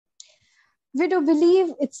We do believe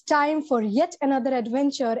it's time for yet another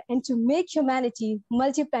adventure and to make humanity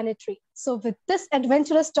multiplanetary. So with this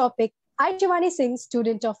adventurous topic, I, Shivani Singh,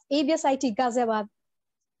 student of ABESIT Ghaziabad.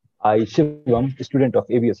 I, Shivam, student of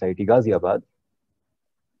ABESIT Ghaziabad.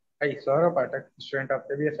 Hi, Saurabh Patak, student of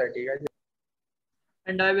ABESIT.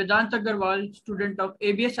 And I, Vedant Agarwal, student of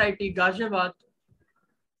ABESIT Ghaziabad.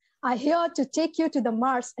 I'm here to take you to the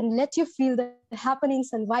Mars and let you feel the happenings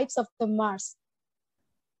and vibes of the Mars.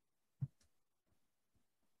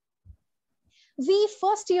 We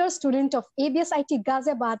first-year student of ABESIT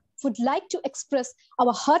Ghaziabad would like to express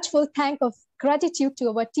our heartfelt thank of gratitude to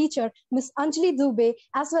our teacher, Ms. Anjali Dubey,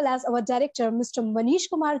 as well as our director, Mr. Manish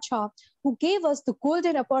Kumar Jha, who gave us the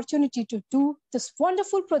golden opportunity to do this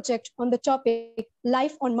wonderful project on the topic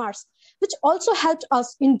Life on Mars, which also helped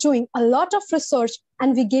us in doing a lot of research,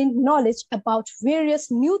 and we gained knowledge about various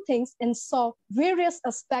new things and saw various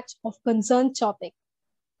aspects of concerned topic.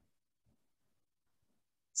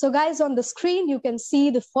 So guys, on the screen, you can see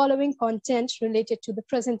the following content related to the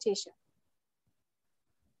presentation.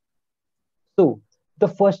 So the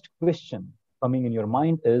first question coming in your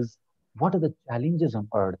mind is, what are the challenges on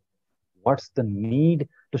Earth? What's the need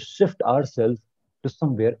to shift ourselves to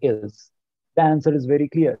somewhere else? The answer is very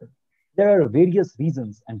clear. There are various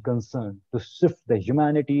reasons and concerns to shift the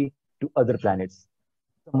humanity to other planets,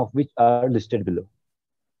 some of which are listed below.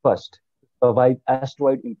 First, survive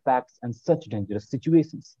asteroid impacts and such dangerous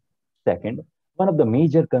situations. Second, one of the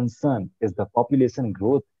major concerns is the population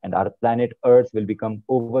growth, and our planet Earth will become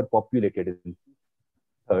overpopulated.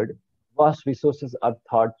 Third, vast resources are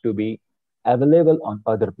thought to be available on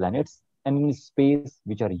other planets and in space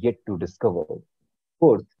which are yet to discover.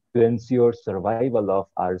 Fourth, to ensure survival of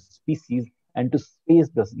our species and to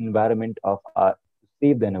save the environment of our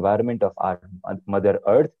Mother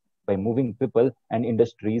Earth by moving people and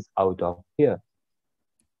industries out of here.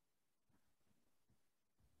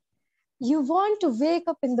 You want to wake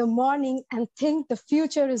up in the morning and think the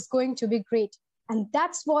future is going to be great. And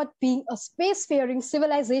that's what being a spacefaring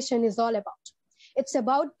civilization is all about. It's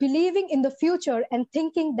about believing in the future and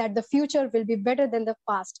thinking that the future will be better than the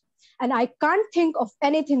past. And I can't think of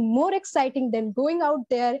anything more exciting than going out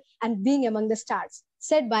there and being among the stars,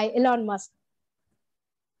 said by Elon Musk.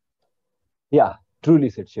 Yeah,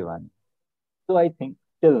 truly said Shivani. So I think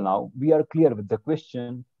till now we are clear with the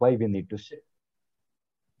question why we need to shift.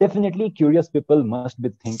 Definitely curious people must be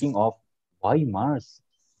thinking of why Mars?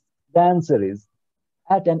 The answer is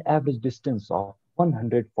at an average distance of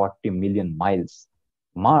 140 million miles.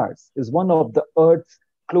 Mars is one of the Earth's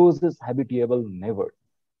closest habitable neighbors.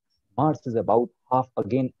 Mars is about half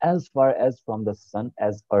again as far as from the sun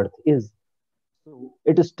as Earth is. So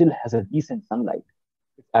it still has a decent sunlight.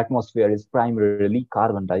 Its atmosphere is primarily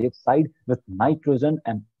carbon dioxide with nitrogen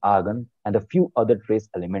and argon and a few other trace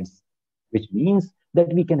elements, which means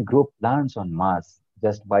that we can grow plants on Mars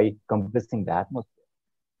just by compressing the atmosphere.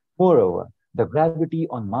 Moreover, the gravity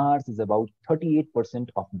on Mars is about 38%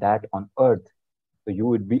 of that on Earth, so you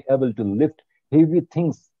would be able to lift heavy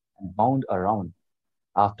things and bound around.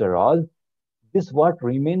 After all, this what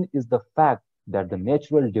remains is the fact that the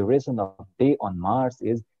natural duration of day on Mars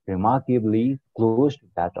is remarkably close to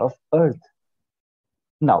that of Earth.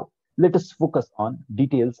 Now, let us focus on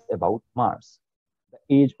details about Mars. The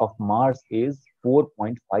age of Mars is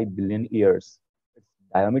 4.5 billion years. Its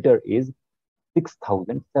diameter is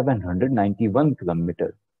 6,791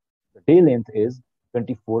 kilometers. The day length is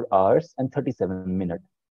 24 hours and 37 minutes.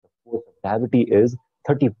 The force of gravity is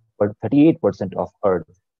 38% of Earth.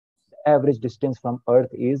 The average distance from Earth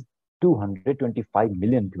is 225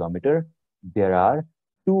 million kilometers. There are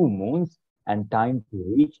 2 moons and time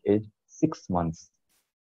to reach is 6 months.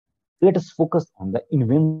 Let us focus on the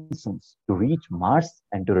inventions to reach Mars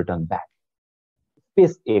and to return back.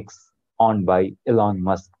 SpaceX, owned by Elon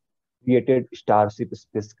Musk, created Starship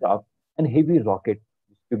spacecraft and heavy rocket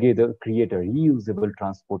which together create a reusable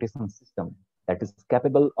transportation system that is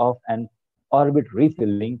capable of an orbit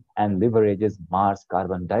refilling and leverages Mars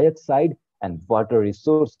carbon dioxide and water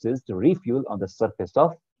resources to refuel on the surface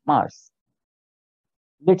of Mars.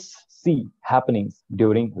 Let's see happenings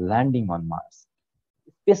during landing on Mars.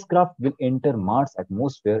 Spacecraft will enter Mars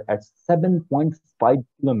atmosphere at 7.5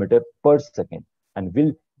 km per second and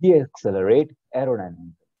will deaccelerate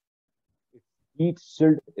aerodynamically. Its heat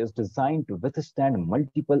shield is designed to withstand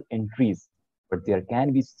multiple entries, but there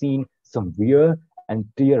can be seen some wear and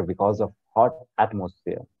tear because of hot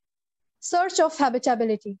atmosphere. Search of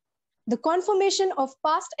habitability. The confirmation of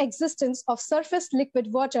past existence of surface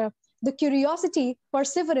liquid water, the curiosity,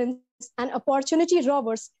 perseverance, and opportunity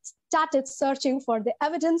rovers started searching for the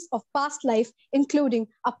evidence of past life, including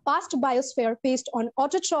a past biosphere based on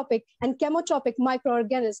autotrophic and chemotrophic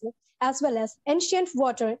microorganisms, as well as ancient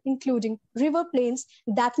water, including river plains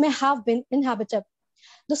that may have been inhabitable.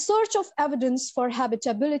 The search of evidence for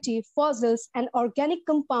habitability, fossils, and organic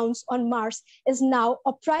compounds on Mars is now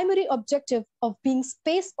a primary objective of being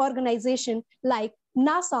space organizations like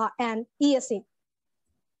NASA and ESA.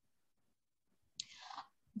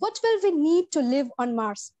 What will we need to live on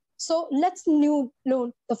Mars? So let's know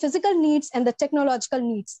the physical needs and the technological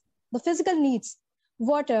needs. The physical needs: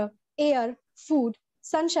 water, air, food,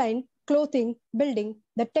 sunshine, clothing, building.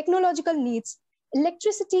 The technological needs: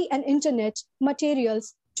 electricity and internet,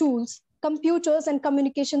 materials, tools, computers and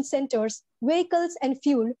communication centers, vehicles and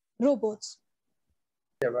fuel, robots.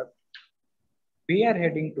 We are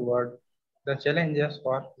heading toward the challenges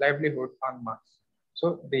for livelihood on Mars.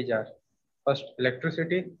 So these are: first,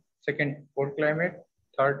 electricity; second, cold climate;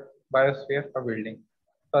 third, biosphere for building.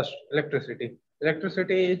 First, electricity.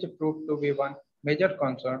 Electricity is proved to be one major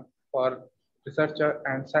concern for researchers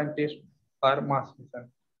and scientists for Mars mission.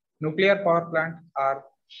 Nuclear power plants are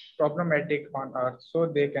problematic on Earth, so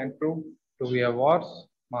they can prove to be a worse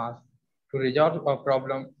Mars. To resolve a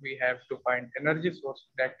problem, we have to find energy source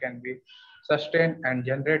that can be sustained and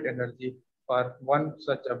generate energy for one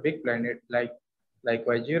such a big planet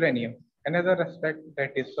likewise uranium. Another aspect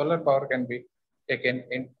that is solar power can be taken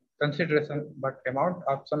in consideration, but amount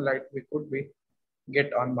of sunlight we could be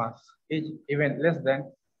get on Mars is even less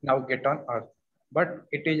than now get on Earth. But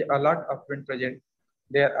it is a lot of wind present.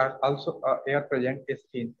 There are also air present is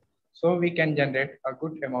seen, so we can generate a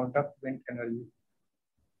good amount of wind energy.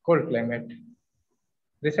 Cold climate.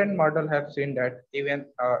 Recent models have seen that even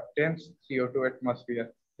a dense CO2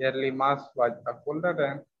 atmosphere, yearly Mars was colder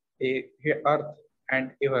than Earth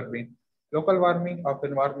and ever been. Local warming of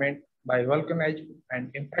environment by volcanism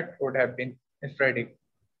and impact would have been sporadic,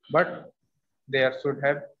 but there should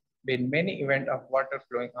have been many events of water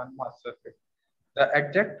flowing on Mars surface. The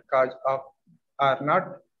exact cause of are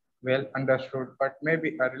not well understood, but may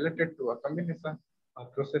be related to a combination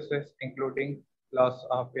of processes, including loss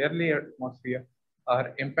of early atmosphere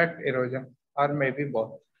or impact erosion, or maybe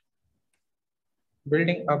both.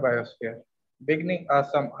 Building a biosphere. Beginning are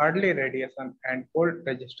some early radiation and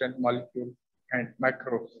cold-resistant molecules and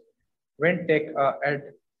microbes. When take add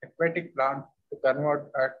aquatic plant to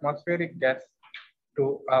convert atmospheric gas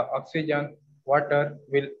to oxygen, water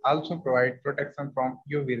will also provide protection from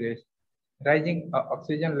UV rays. Rising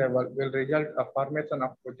oxygen level will result in formation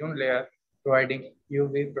of ozone layer providing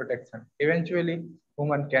UV protection. Eventually,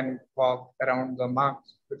 human can walk around the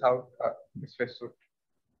Mars without a spacesuit.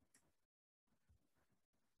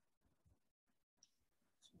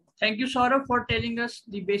 Thank you, Saurabh, for telling us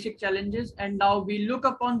the basic challenges. And now we look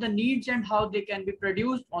upon the needs and how they can be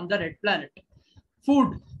produced on the red planet.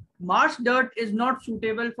 Food. Mars dirt is not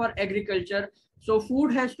suitable for agriculture, so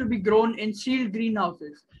food has to be grown in sealed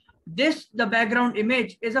greenhouses. This, the background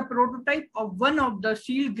image, is a prototype of one of the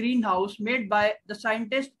sealed greenhouse made by the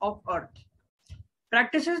scientists of Earth.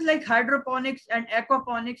 Practices like hydroponics and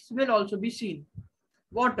aquaponics will also be seen.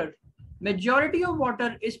 Water. Majority of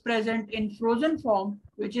water is present in frozen form,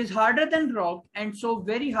 which is harder than rock and so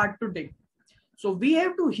very hard to dig. So we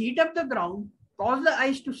have to heat up the ground, cause the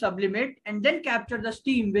ice to sublimate, and then capture the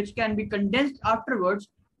steam, which can be condensed afterwards,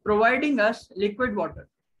 providing us liquid water.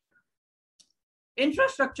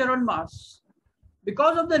 Infrastructure on Mars.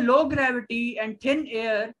 Because of the low gravity and thin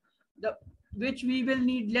air, which we will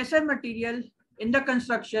need lesser material in the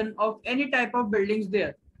construction of any type of buildings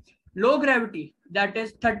there. Low gravity, that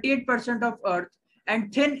is 38% of Earth,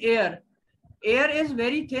 and thin air. Air is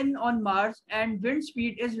very thin on Mars and wind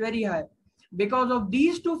speed is very high. Because of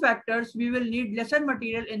these two factors, we will need lesser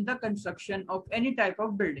material in the construction of any type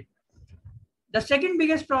of building. The second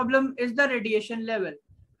biggest problem is the radiation level.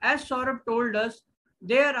 As Saurabh told us,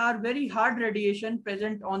 there are very hard radiation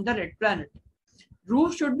present on the red planet.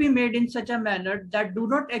 Roofs should be made in such a manner that do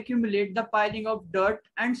not accumulate the piling of dirt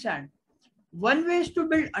and sand. One way is to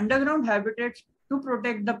build underground habitats to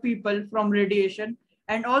protect the people from radiation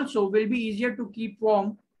and also will be easier to keep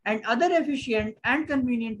warm, and other efficient and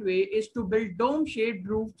convenient way is to build dome-shaped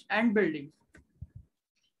roofs and buildings.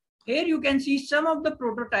 Here you can see some of the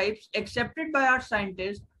prototypes accepted by our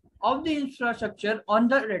scientists of the infrastructure on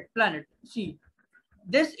the red planet. See,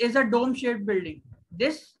 this is a dome-shaped building.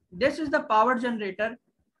 This is the power generator,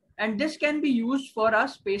 and this can be used for a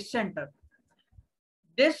space center.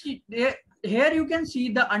 Here you can see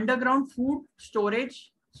the underground food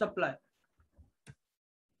storage supply.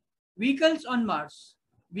 Vehicles on Mars.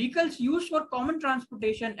 Vehicles used for common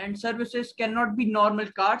transportation and services cannot be normal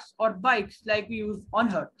cars or bikes like we use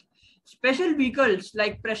on Earth. Special vehicles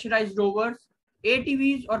like pressurized rovers,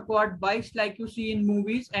 ATVs or quad bikes like you see in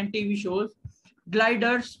movies and TV shows,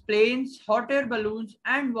 gliders, planes, hot air balloons,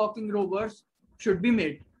 and walking rovers should be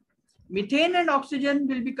made. Methane and oxygen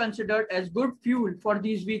will be considered as good fuel for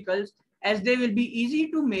these vehicles as they will be easy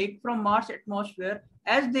to make from Mars atmosphere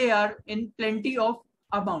as they are in plenty of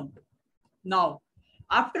amount. Now,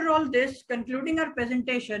 after all this, concluding our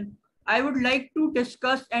presentation, I would like to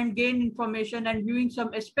discuss and gain information and viewing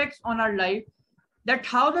some aspects on our life that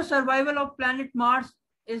how the survival of planet Mars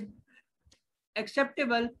is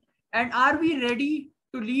acceptable, and are we ready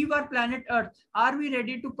to leave our planet Earth? Are we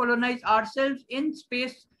ready to colonize ourselves in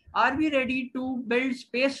space? Are we ready to build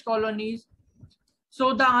space colonies?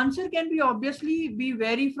 So the answer can be obviously be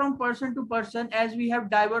vary from person to person as we have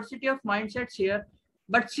diversity of mindsets here.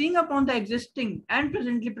 But seeing upon the existing and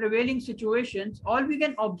presently prevailing situations, all we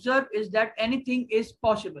can observe is that anything is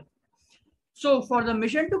possible. So for the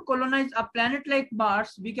mission to colonize a planet like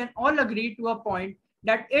Mars, we can all agree to a point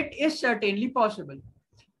that it is certainly possible.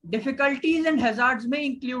 Difficulties and hazards may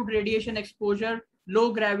include radiation exposure,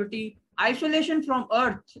 low gravity, isolation from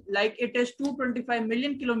Earth, like it is 225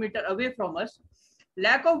 million kilometers away from us,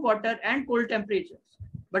 lack of water and cold temperatures.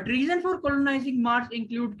 But reason for colonizing Mars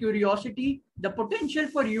include curiosity, the potential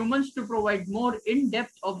for humans to provide more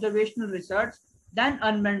in-depth observational research than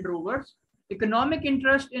unmanned rovers, economic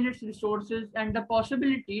interest in its resources, and the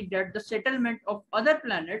possibility that the settlement of other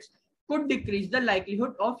planets could decrease the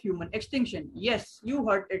likelihood of human extinction. Yes, you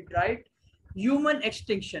heard it right. Human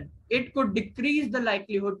extinction. It could decrease the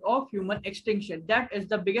likelihood of human extinction. That is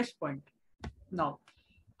the biggest point. Now,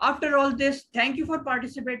 after all this, thank you for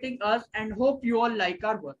participating us and hope you all like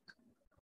our work.